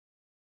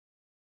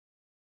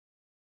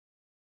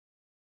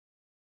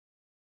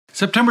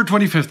September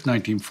 25th,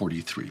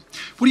 1943.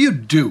 What do you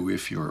do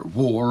if you're at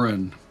war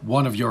and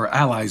one of your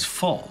allies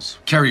falls?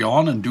 Carry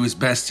on and do as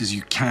best as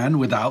you can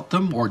without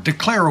them, or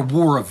declare a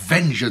war of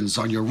vengeance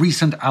on your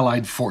recent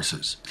allied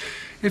forces?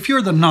 If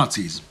you're the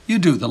Nazis, you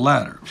do the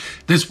latter.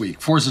 This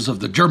week, forces of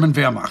the German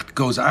Wehrmacht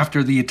goes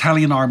after the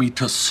Italian army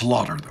to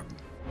slaughter them.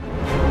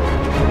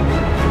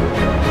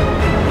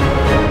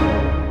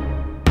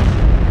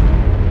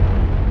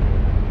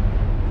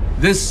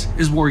 This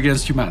is War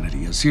Against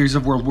Humanity, a series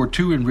of World War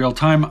II in real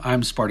time.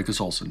 I'm Spartacus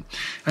Olsson.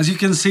 As you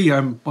can see,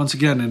 I'm once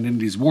again in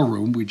Indy's war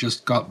room. We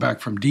just got back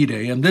from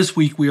D-Day, and this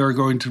week we are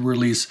going to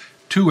release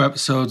 2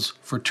 episodes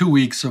for 2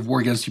 weeks of War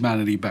Against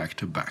Humanity back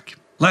to back.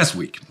 Last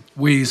week,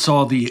 we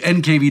saw the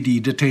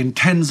NKVD detain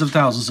tens of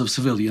thousands of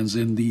civilians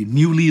in the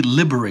newly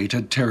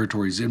liberated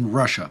territories in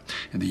Russia.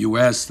 In the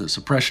US, the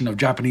suppression of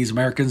Japanese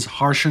Americans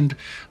harshened.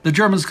 The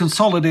Germans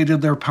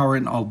consolidated their power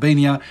in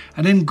Albania.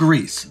 And in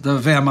Greece, the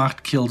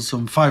Wehrmacht killed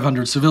some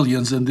 500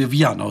 civilians in the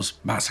Vianos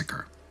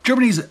massacre.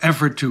 Germany's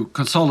effort to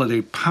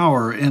consolidate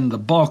power in the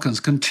Balkans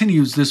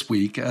continues this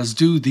week, as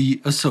do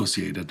the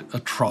associated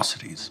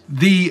atrocities.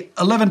 The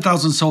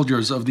 11,000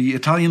 soldiers of the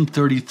Italian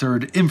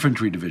 33rd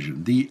Infantry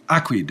Division, the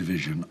Acqui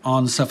Division,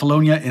 on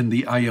Cephalonia in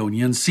the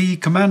Ionian Sea,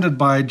 commanded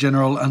by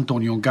General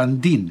Antonio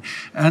Gandin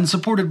and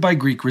supported by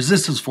Greek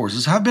resistance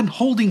forces, have been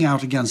holding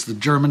out against the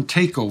German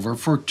takeover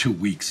for 2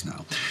 weeks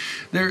now.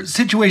 Their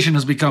situation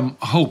has become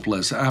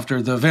hopeless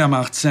after the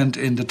Wehrmacht sent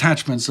in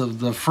detachments of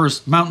the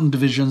 1st Mountain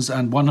Divisions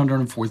and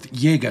 104th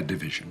Jäger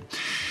Division.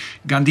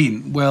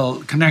 Gandin,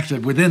 well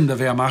connected within the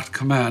Wehrmacht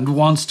command,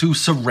 wants to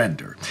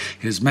surrender.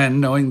 His men,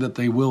 knowing that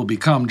they will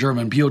become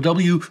German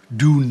POW,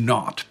 do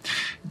not.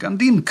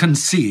 Gandin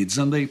concedes,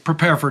 and they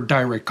prepare for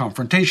direct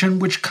confrontation,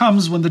 which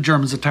comes when the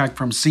Germans attack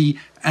from sea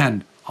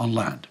and on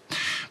land.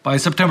 By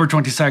September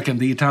 22nd,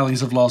 the Italians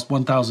have lost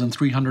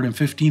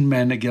 1,315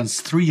 men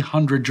against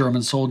 300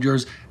 German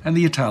soldiers, and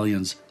the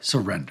Italians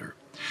surrender.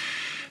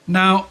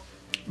 Now,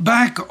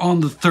 back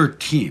on the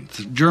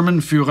 13th,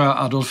 German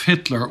Führer Adolf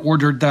Hitler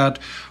ordered that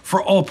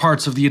for all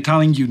parts of the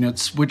Italian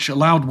units which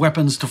allowed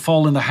weapons to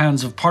fall in the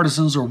hands of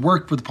partisans or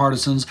worked with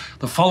partisans,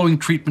 the following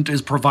treatment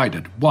is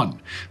provided. 1.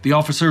 The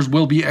officers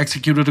will be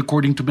executed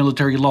according to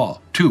military law.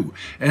 2.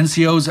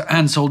 NCOs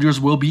and soldiers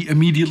will be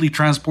immediately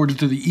transported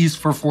to the east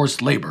for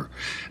forced labor.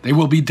 They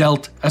will be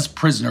dealt as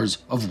prisoners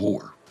of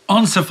war.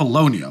 On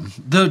Cephalonia,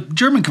 the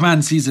German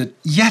command sees it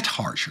yet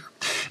harsher.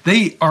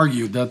 They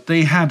argue that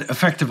they had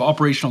effective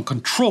operational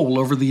control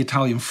over the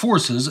Italian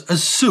forces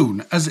as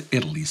soon as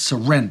Italy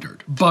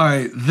surrendered.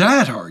 By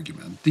that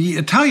argument, the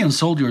Italian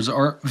soldiers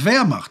are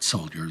Wehrmacht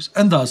soldiers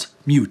and thus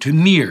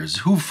mutineers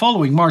who,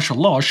 following martial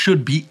law,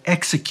 should be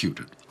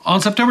executed. On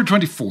September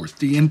 24th,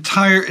 the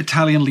entire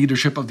Italian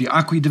leadership of the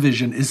Acqui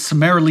Division is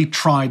summarily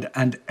tried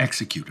and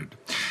executed.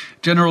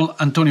 General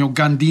Antonio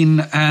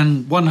Gandin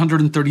and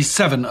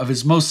 137 of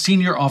his most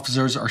senior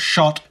officers are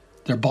shot,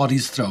 their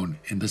bodies thrown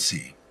in the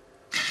sea.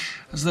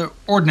 As the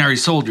ordinary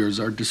soldiers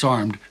are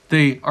disarmed,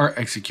 they are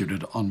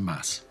executed en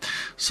masse.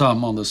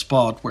 Some on the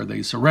spot where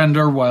they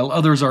surrender, while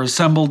others are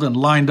assembled and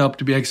lined up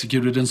to be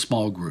executed in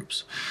small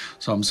groups.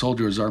 Some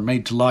soldiers are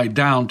made to lie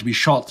down to be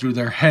shot through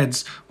their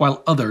heads,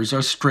 while others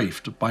are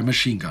strafed by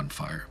machine gun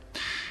fire.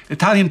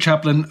 Italian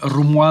chaplain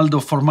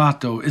Romualdo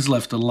Formato is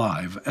left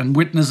alive and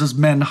witnesses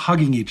men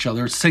hugging each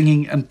other,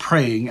 singing and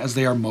praying as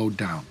they are mowed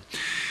down.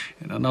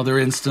 In another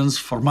instance,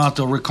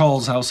 Formato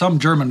recalls how some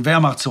German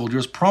Wehrmacht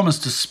soldiers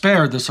promised to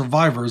spare the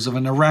survivors of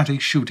an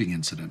erratic shooting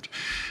incident.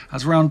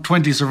 As around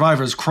 20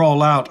 survivors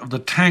crawl out of the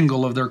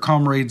tangle of their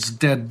comrades'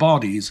 dead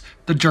bodies,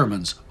 the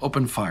Germans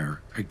open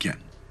fire again.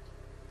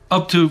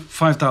 Up to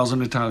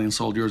 5,000 Italian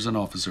soldiers and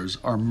officers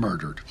are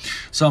murdered.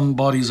 Some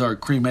bodies are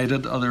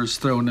cremated, others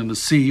thrown in the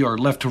sea or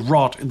left to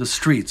rot in the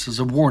streets as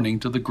a warning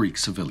to the Greek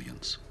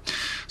civilians.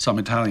 Some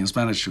Italians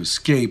manage to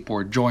escape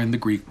or join the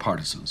Greek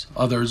partisans.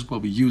 Others will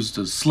be used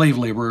as slave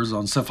laborers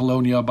on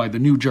Cephalonia by the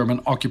new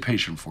German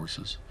occupation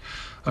forces.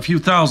 A few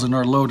thousand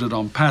are loaded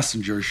on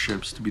passenger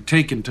ships to be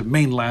taken to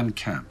mainland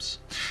camps.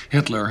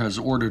 Hitler has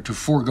ordered to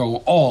forego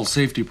all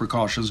safety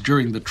precautions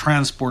during the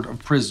transport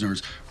of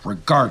prisoners,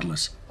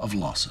 regardless of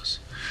losses.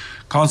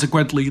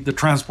 Consequently, the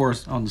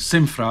transports on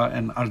Simfra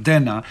and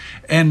Ardenna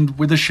end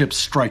with the ships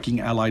striking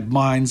Allied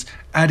mines,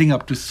 adding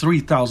up to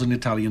 3,000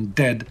 Italian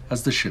dead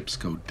as the ships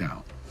go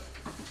down.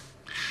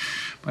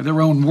 By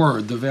their own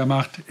word, the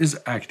Wehrmacht is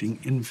acting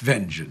in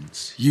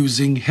vengeance,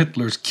 using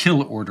Hitler's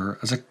kill order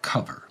as a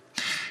cover.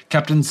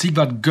 Captain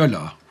Sigvard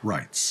Göller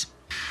writes,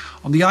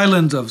 "On the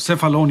island of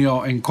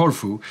Cephalonia and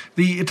Corfu,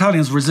 the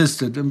Italians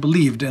resisted and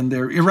believed in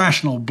their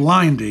irrational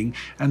blinding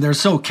and their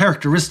so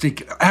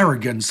characteristic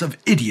arrogance of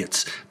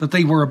idiots that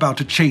they were about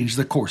to change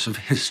the course of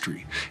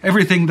history.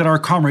 Everything that our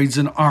comrades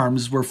in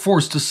arms were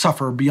forced to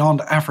suffer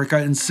beyond Africa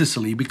and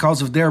Sicily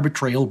because of their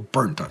betrayal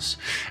burnt us.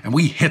 And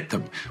we hit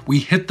them. We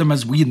hit them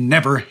as we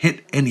never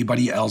hit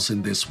anybody else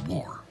in this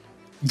war."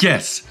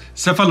 Yes,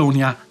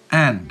 Cephalonia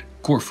and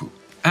Corfu.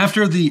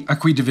 After the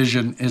Acqui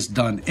division is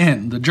done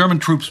in, the German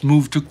troops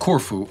move to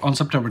Corfu on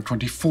September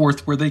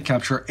 24th, where they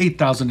capture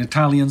 8,000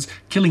 Italians,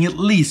 killing at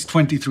least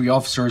 23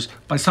 officers,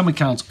 by some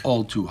accounts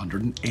all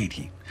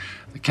 280.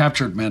 The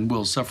captured men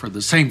will suffer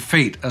the same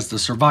fate as the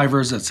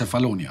survivors at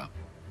Cephalonia: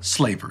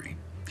 slavery.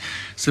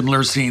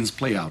 Similar scenes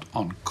play out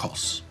on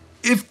Kos.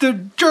 If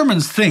the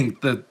Germans think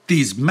that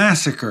these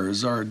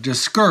massacres are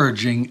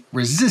discouraging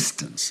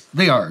resistance,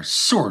 they are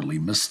sorely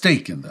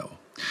mistaken, though.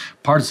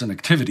 Partisan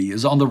activity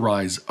is on the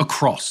rise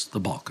across the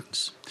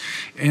Balkans.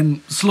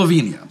 In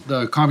Slovenia,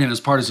 the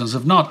communist partisans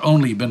have not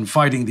only been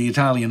fighting the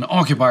Italian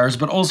occupiers,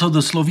 but also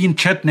the Slovene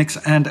Chetniks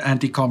and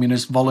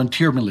anti-communist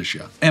volunteer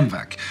militia,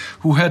 MVAC,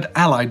 who had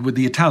allied with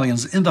the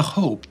Italians in the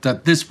hope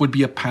that this would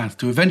be a path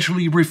to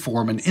eventually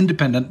reform an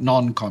independent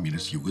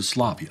non-communist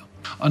Yugoslavia.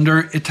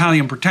 Under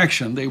Italian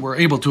protection, they were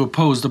able to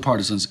oppose the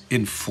partisans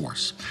in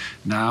force.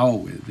 Now,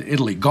 with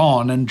Italy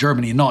gone and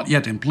Germany not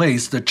yet in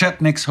place, the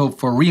Chetniks hope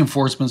for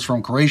reinforcements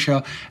from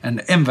Croatia, and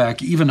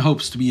MVAC even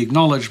hopes to be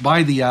acknowledged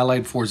by the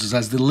Allied forces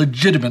as the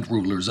legitimate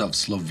rulers of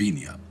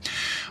Slovenia.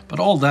 But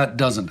all that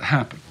doesn't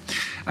happen.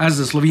 As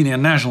the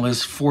Slovenian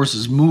nationalist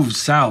forces move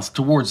south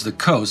towards the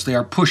coast, they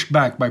are pushed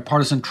back by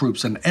partisan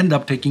troops and end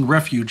up taking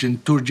refuge in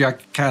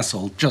Turjak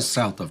Castle, just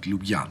south of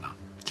Ljubljana.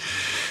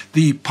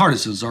 The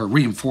partisans are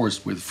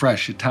reinforced with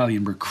fresh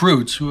Italian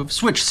recruits who have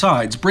switched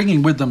sides,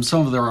 bringing with them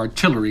some of their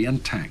artillery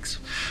and tanks.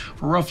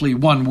 For roughly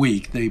 1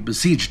 week, they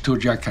besiege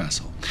Turjak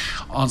Castle.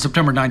 On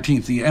September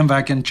 19th, the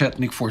MVAC and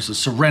Chetnik forces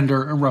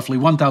surrender, and roughly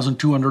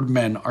 1,200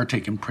 men are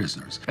taken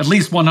prisoners. At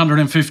least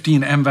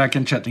 115 MVAC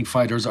and Chetnik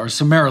fighters are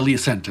summarily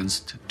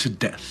sentenced to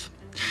death.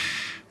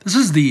 This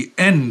is the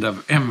end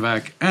of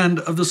MVAC and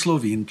of the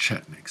Slovene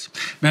Chetniks.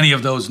 Many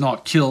of those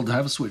not killed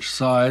have switched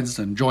sides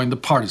and joined the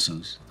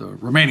partisans. The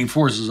remaining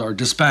forces are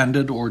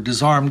disbanded or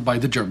disarmed by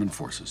the German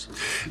forces.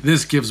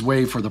 This gives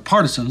way for the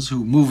partisans,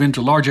 who move into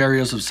large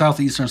areas of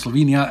southeastern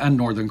Slovenia and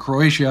northern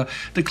Croatia,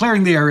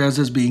 declaring the areas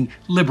as being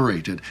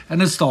liberated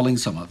and installing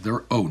some of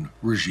their own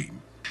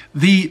regime.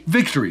 The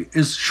victory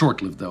is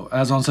short-lived, though,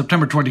 as on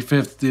September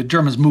 25th, the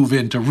Germans move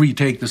in to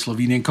retake the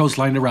Slovenian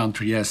coastline around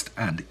Trieste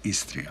and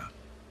Istria.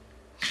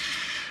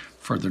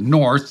 Further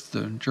north,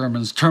 the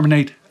Germans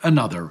terminate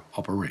another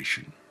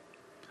operation: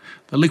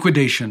 the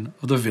liquidation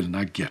of the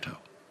Vilna ghetto.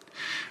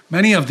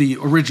 Many of the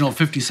original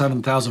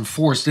 57,000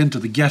 forced into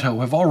the ghetto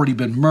have already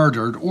been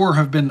murdered or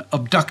have been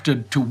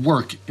abducted to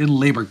work in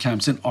labor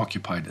camps in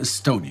occupied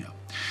Estonia.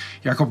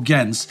 Jakob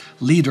Gens,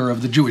 leader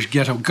of the Jewish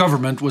ghetto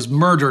government, was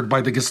murdered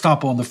by the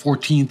Gestapo on the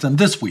 14th, and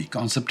this week,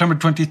 on September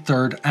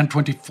 23rd and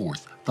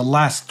 24th, the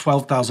last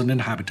 12,000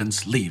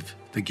 inhabitants leave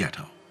the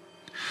ghetto.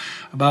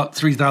 About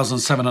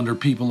 3,700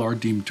 people are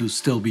deemed to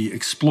still be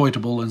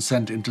exploitable and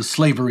sent into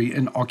slavery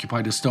in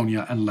occupied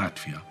Estonia and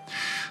Latvia.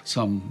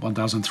 Some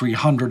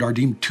 1,300 are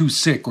deemed too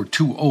sick or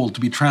too old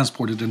to be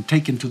transported and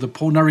taken to the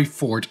Ponari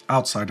fort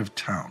outside of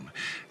town.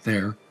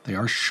 There, they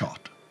are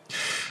shot.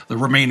 The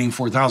remaining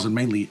 4,000,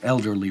 mainly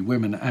elderly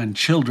women and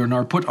children,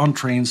 are put on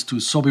trains to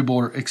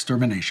Sobibor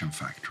extermination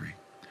factory.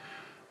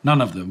 None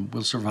of them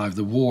will survive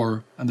the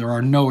war, and there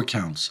are no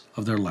accounts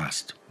of their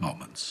last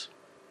moments.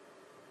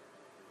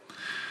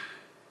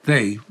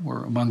 They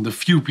were among the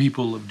few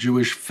people of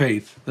Jewish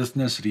faith,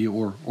 ethnicity,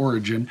 or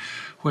origin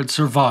who had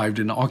survived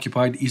in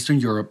occupied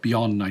Eastern Europe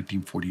beyond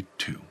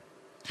 1942.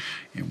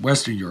 In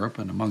Western Europe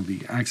and among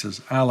the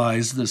Axis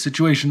allies, the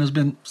situation has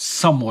been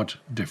somewhat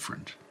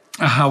different.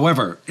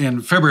 However, in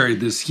February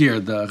this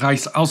year, the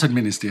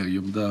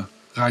Reichsaußenministerium, the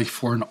Reich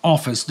Foreign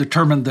Office,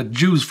 determined that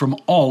Jews from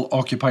all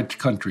occupied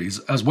countries,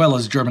 as well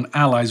as German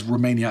allies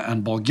Romania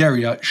and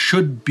Bulgaria,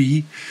 should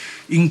be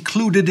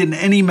included in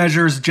any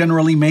measures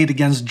generally made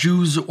against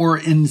Jews or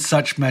in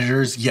such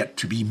measures yet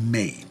to be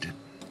made.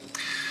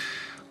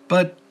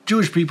 But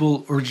Jewish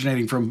people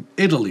originating from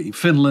Italy,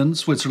 Finland,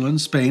 Switzerland,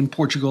 Spain,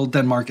 Portugal,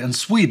 Denmark, and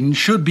Sweden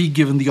should be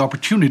given the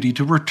opportunity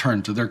to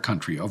return to their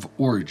country of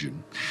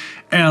origin.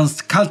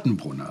 Ernst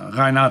Kaltenbrunner,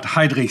 Reinhard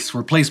Heydrich's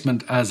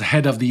replacement as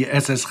head of the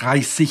SS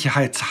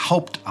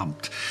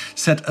Reichssicherheitshauptamt,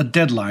 set a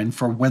deadline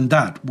for when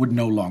that would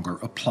no longer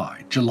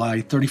apply,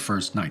 July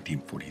 31st,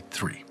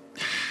 1943.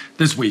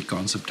 This week,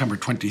 on September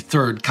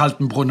 23rd,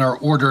 Kaltenbrunner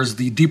orders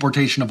the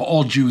deportation of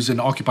all Jews in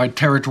occupied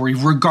territory,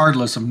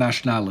 regardless of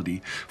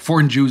nationality.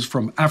 Foreign Jews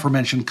from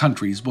aforementioned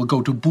countries will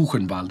go to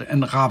Buchenwald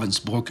and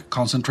Ravensbrück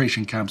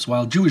concentration camps,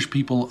 while Jewish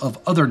people of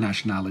other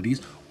nationalities,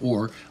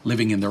 or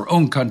living in their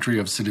own country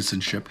of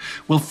citizenship,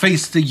 will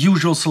face the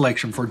usual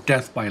selection for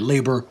death by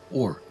labor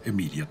or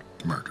immediate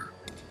murder.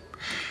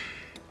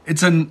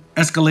 It's an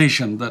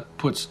escalation that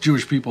puts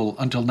Jewish people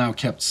until now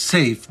kept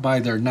safe by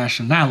their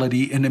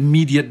nationality in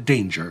immediate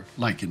danger,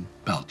 like in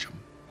Belgium.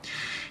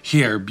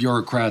 Here,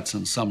 bureaucrats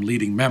and some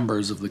leading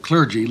members of the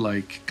clergy,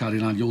 like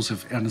Cardinal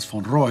Joseph Ernest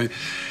von Roy,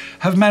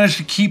 have managed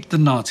to keep the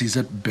Nazis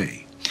at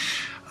bay.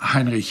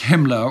 Heinrich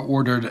Himmler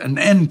ordered an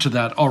end to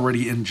that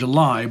already in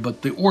July,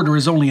 but the order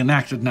is only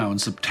enacted now in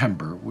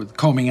September, with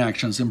combing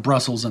actions in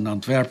Brussels and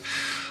Antwerp,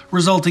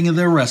 resulting in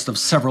the arrest of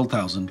several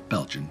thousand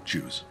Belgian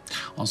Jews.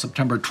 On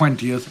September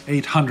 20th,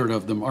 800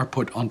 of them are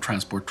put on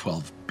Transport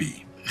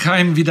 12B.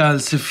 Chaim Vidal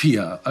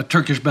Sefia, a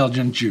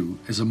Turkish-Belgian Jew,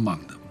 is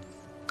among them.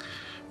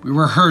 We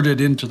were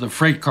herded into the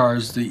freight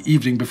cars the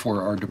evening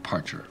before our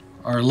departure.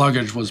 Our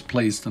luggage was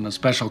placed in a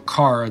special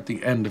car at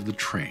the end of the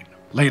train.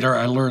 Later,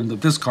 I learned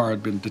that this car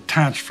had been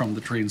detached from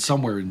the train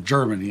somewhere in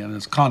Germany, and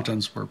its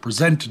contents were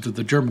presented to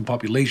the German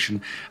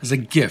population as a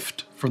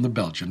gift from the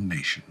Belgian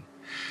nation.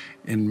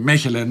 In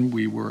Mechelen,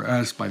 we were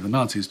asked by the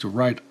Nazis to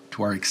write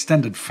to our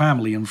extended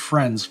family and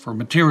friends for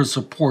material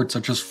support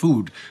such as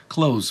food,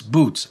 clothes,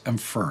 boots,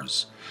 and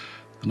furs.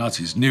 The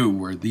Nazis knew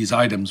where these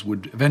items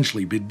would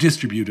eventually be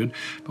distributed,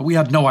 but we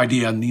had no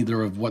idea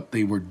neither of what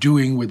they were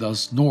doing with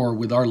us nor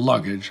with our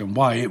luggage and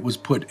why it was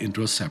put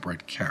into a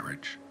separate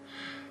carriage.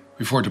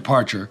 Before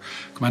departure,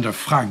 Commander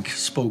Frank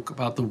spoke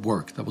about the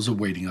work that was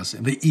awaiting us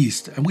in the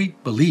east, and we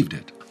believed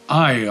it.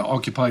 I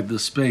occupied the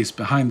space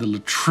behind the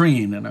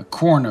latrine in a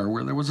corner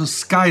where there was a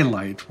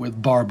skylight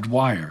with barbed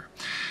wire.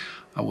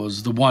 I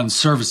was the one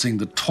servicing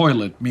the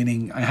toilet,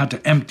 meaning I had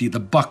to empty the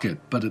bucket,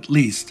 but at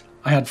least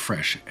I had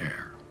fresh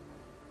air.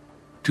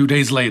 2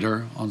 days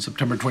later, on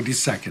September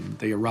 22nd,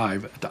 they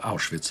arrive at the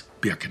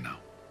Auschwitz-Birkenau.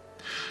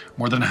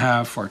 More than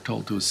half are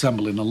told to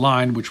assemble in a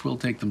line which will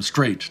take them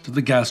straight to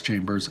the gas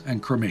chambers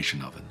and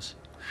cremation ovens.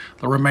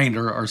 The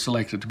remainder are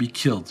selected to be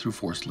killed through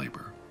forced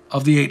labor.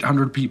 Of the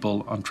 800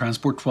 people on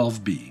Transport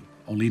 12B,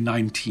 only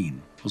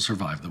 19 will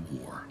survive the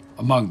war.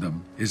 Among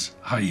them is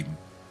Chaim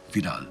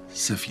Vidal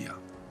Sefia.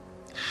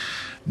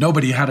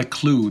 Nobody had a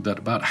clue that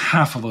about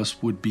half of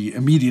us would be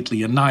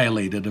immediately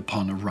annihilated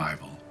upon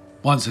arrival.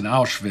 Once in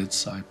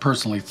Auschwitz, I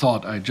personally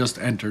thought I had just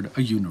entered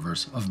a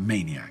universe of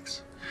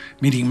maniacs.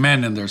 Meeting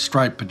men in their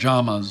striped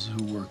pajamas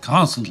who were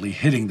constantly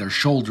hitting their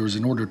shoulders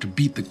in order to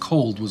beat the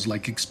cold was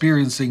like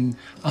experiencing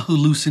a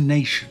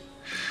hallucination.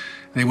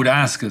 They would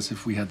ask us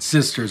if we had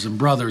sisters and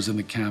brothers in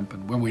the camp,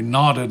 and when we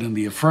nodded in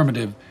the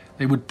affirmative,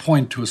 they would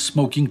point to a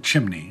smoking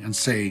chimney and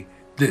say,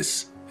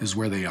 "This is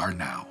where they are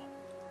now."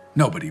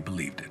 Nobody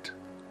believed it.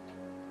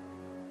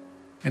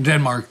 In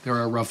Denmark, there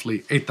are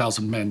roughly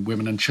 8,000 men,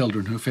 women, and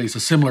children who face a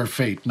similar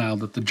fate now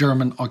that the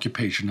German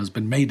occupation has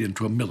been made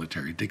into a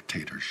military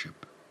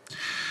dictatorship.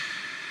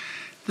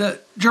 The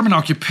German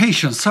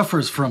occupation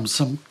suffers from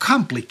some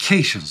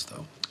complications,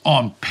 though.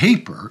 On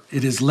paper,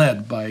 it is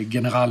led by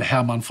General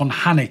Hermann von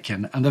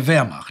Hanneken and the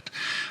Wehrmacht.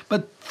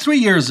 But 3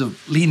 years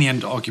of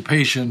lenient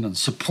occupation and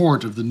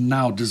support of the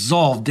now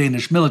dissolved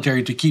Danish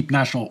military to keep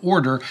national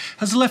order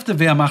has left the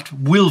Wehrmacht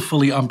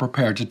willfully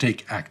unprepared to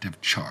take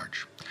active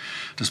charge.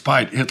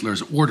 Despite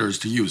Hitler's orders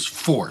to use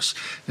force,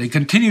 they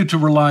continue to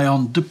rely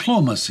on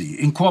diplomacy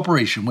in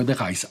cooperation with the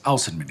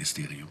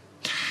Reichsaußenministerium.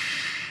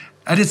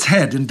 At its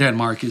head in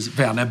Denmark is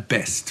Werner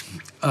Best,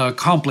 a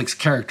complex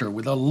character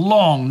with a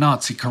long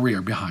Nazi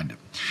career behind him.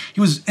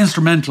 He was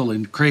instrumental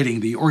in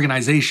creating the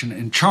organization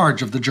in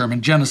charge of the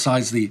German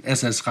genocides, the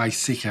SS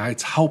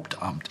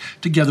Reichssicherheitshauptamt,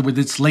 together with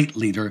its late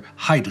leader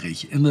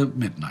Heydrich in the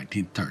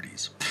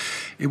mid-1930s.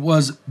 It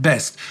was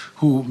Best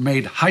who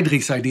made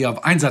Heydrich's idea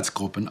of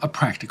Einsatzgruppen a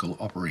practical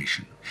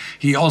operation.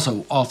 He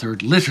also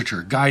authored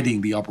literature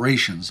guiding the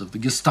operations of the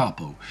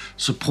Gestapo,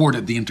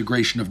 supported the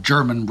integration of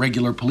German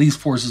regular police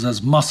forces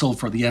as muscle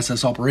for the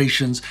SS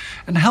operations,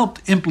 and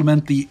helped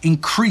implement the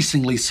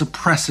increasingly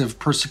suppressive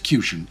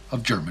persecution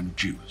of German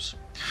Jews.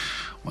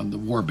 When the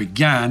war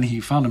began, he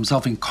found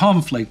himself in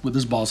conflict with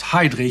his boss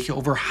Heydrich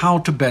over how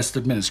to best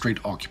administrate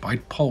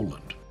occupied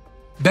Poland.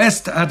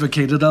 Best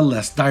advocated a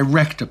less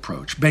direct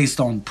approach based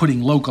on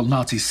putting local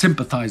Nazi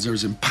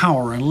sympathizers in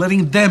power and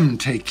letting them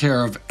take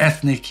care of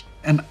ethnic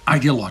and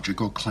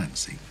ideological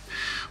cleansing.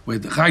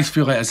 With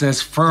Reichsführer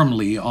SS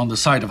firmly on the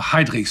side of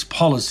Heydrich's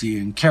policy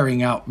in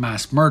carrying out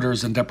mass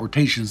murders and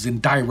deportations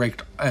in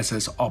direct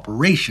SS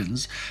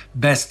operations,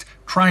 Best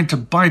tried to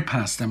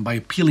bypass them by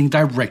appealing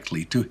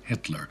directly to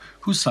Hitler,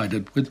 who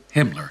sided with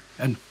Himmler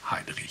and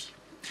Heydrich.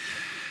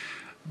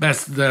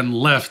 Best then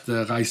left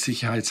the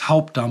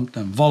Reichssicherheitshauptamt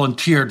and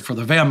volunteered for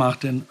the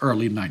Wehrmacht in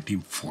early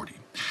 1940.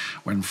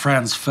 When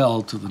France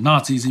fell to the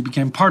Nazis, he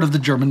became part of the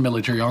German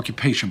military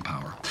occupation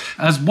power.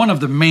 As one of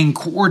the main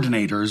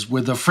coordinators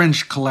with the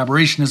French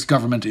collaborationist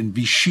government in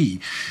Vichy,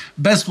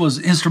 Best was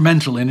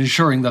instrumental in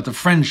ensuring that the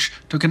French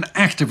took an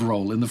active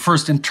role in the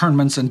first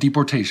internments and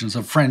deportations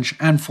of French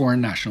and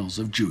foreign nationals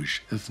of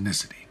Jewish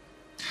ethnicity.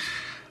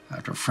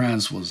 After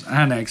France was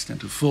annexed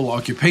into full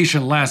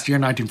occupation last year,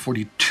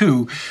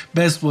 1942,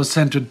 Best was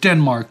sent to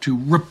Denmark to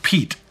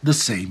repeat the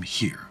same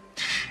here.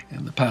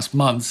 In the past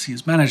months,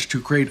 he's managed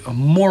to create a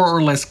more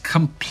or less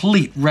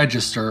complete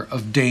register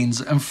of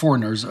Danes and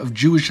foreigners of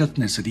Jewish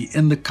ethnicity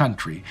in the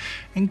country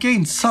and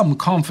gained some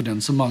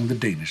confidence among the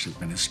Danish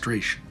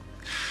administration.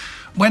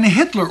 When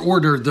Hitler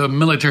ordered the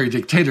military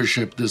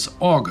dictatorship this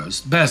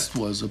August, Best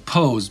was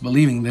opposed,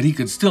 believing that he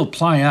could still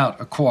ply out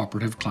a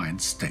cooperative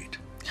client state.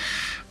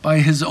 By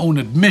his own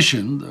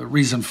admission, the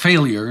recent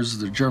failures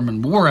the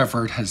German war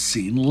effort has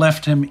seen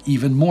left him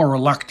even more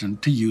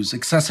reluctant to use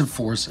excessive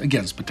force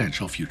against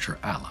potential future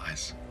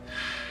allies.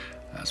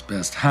 As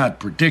Best had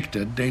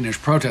predicted, Danish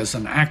protests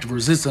and active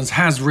resistance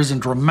has risen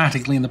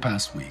dramatically in the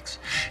past weeks.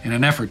 In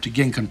an effort to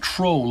gain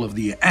control of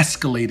the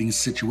escalating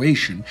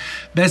situation,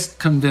 Best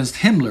convinced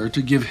Himmler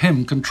to give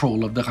him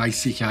control of the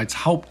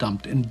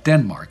Reichssicherheitshauptamt in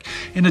Denmark,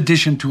 in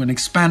addition to an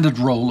expanded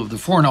role of the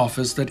Foreign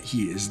Office that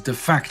he is de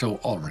facto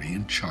already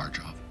in charge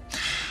of.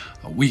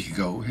 A week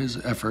ago, his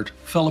effort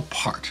fell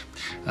apart,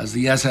 as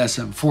the SS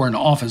and Foreign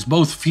Office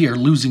both fear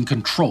losing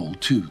control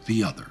to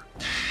the other.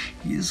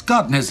 He's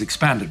gotten his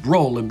expanded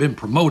role and been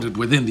promoted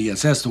within the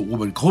SS to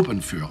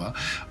Obergruppenführer,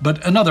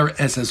 but another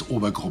SS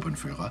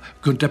Obergruppenführer,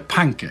 Günther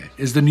Pancke,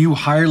 is the new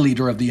higher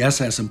leader of the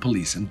SS and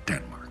police in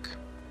Denmark.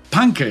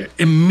 Pancke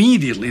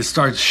immediately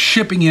starts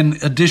shipping in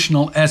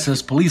additional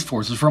SS police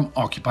forces from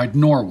occupied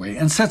Norway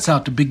and sets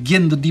out to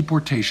begin the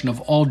deportation of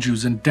all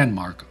Jews in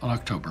Denmark on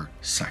October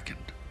 2nd.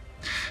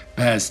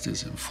 Best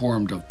is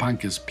informed of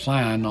Pancke's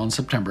plan on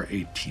September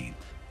 18th.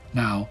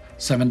 Now,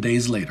 7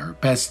 days later,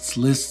 Best's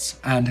lists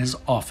and his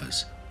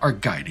office are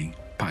guiding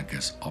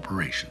Pancke's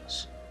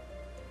operations.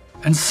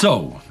 And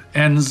so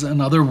ends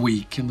another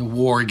week in the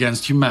war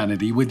against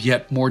humanity with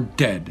yet more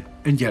dead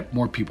and yet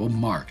more people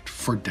marked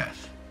for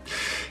death.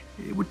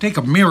 It would take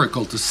a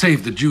miracle to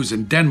save the Jews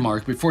in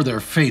Denmark before their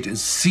fate is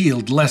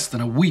sealed less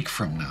than a week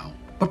from now.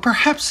 But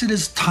perhaps it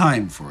is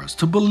time for us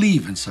to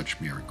believe in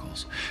such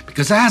miracles,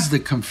 because as the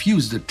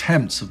confused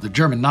attempts of the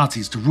German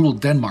Nazis to rule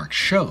Denmark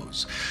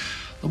shows,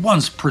 the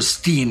once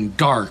pristine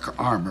dark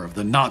armor of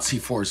the Nazi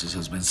forces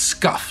has been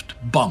scuffed,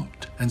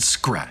 bumped, and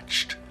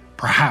scratched,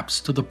 perhaps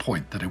to the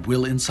point that it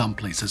will in some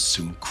places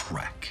soon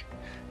crack.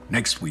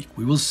 Next week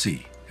we will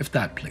see if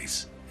that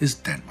place is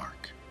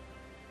Denmark.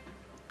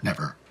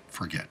 Never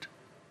forget.